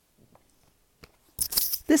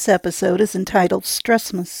This episode is entitled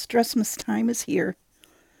Stressmas. Stressmas time is here.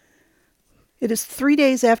 It is 3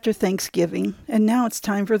 days after Thanksgiving, and now it's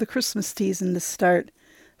time for the Christmas season to start.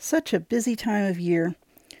 Such a busy time of year.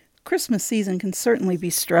 Christmas season can certainly be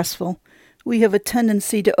stressful. We have a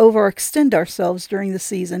tendency to overextend ourselves during the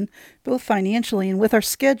season, both financially and with our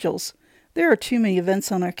schedules. There are too many events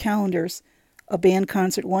on our calendars. A band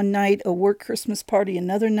concert one night, a work Christmas party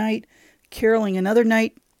another night, caroling another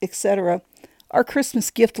night, etc. Our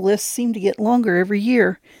Christmas gift lists seem to get longer every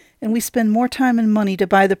year, and we spend more time and money to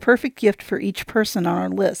buy the perfect gift for each person on our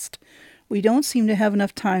list. We don't seem to have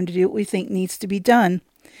enough time to do what we think needs to be done.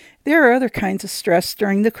 There are other kinds of stress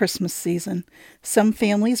during the Christmas season. Some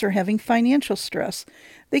families are having financial stress.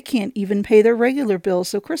 They can't even pay their regular bills,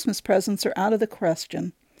 so Christmas presents are out of the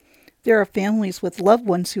question. There are families with loved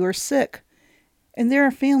ones who are sick. And there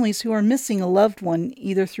are families who are missing a loved one,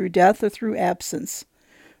 either through death or through absence.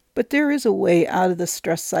 But there is a way out of the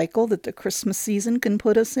stress cycle that the Christmas season can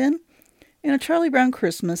put us in. In A Charlie Brown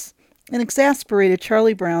Christmas, an exasperated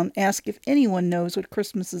Charlie Brown asks if anyone knows what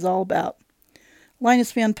Christmas is all about.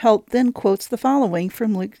 Linus Van Pelt then quotes the following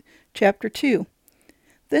from Luke chapter 2.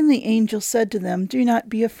 Then the angel said to them, "Do not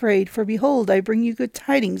be afraid, for behold, I bring you good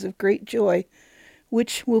tidings of great joy,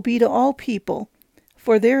 which will be to all people.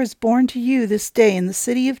 For there is born to you this day in the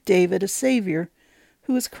city of David a Savior,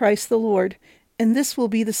 who is Christ the Lord. And this will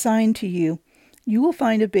be the sign to you. You will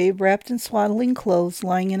find a babe wrapped in swaddling clothes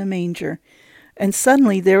lying in a manger." And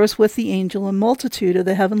suddenly there was with the angel a multitude of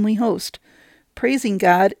the heavenly host, praising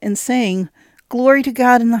God and saying, "Glory to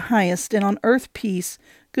God in the highest, and on earth peace,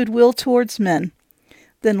 goodwill towards men."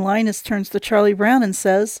 Then Linus turns to Charlie Brown and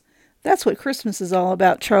says, "That's what Christmas is all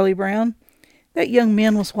about, Charlie Brown." That young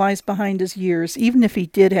man was wise behind his years, even if he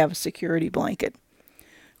did have a security blanket.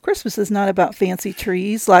 Christmas is not about fancy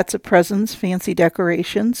trees, lots of presents, fancy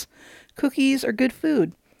decorations, cookies, or good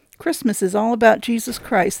food. Christmas is all about Jesus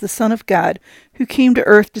Christ, the Son of God, who came to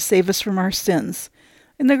earth to save us from our sins.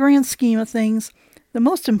 In the grand scheme of things, the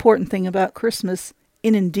most important thing about Christmas,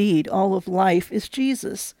 and indeed all of life, is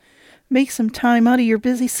Jesus. Make some time out of your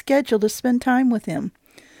busy schedule to spend time with him.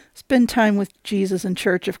 Spend time with Jesus in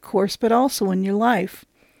church, of course, but also in your life.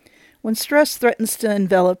 When stress threatens to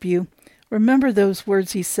envelop you, remember those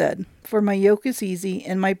words he said, "For my yoke is easy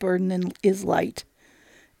and my burden is light."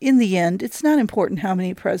 In the end, it's not important how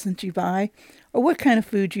many presents you buy, or what kind of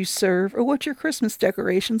food you serve, or what your Christmas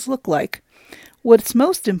decorations look like. What's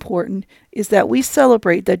most important is that we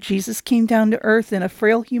celebrate that Jesus came down to earth in a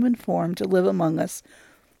frail human form to live among us.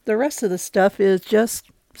 The rest of the stuff is just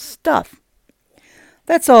stuff.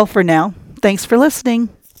 That's all for now. Thanks for listening.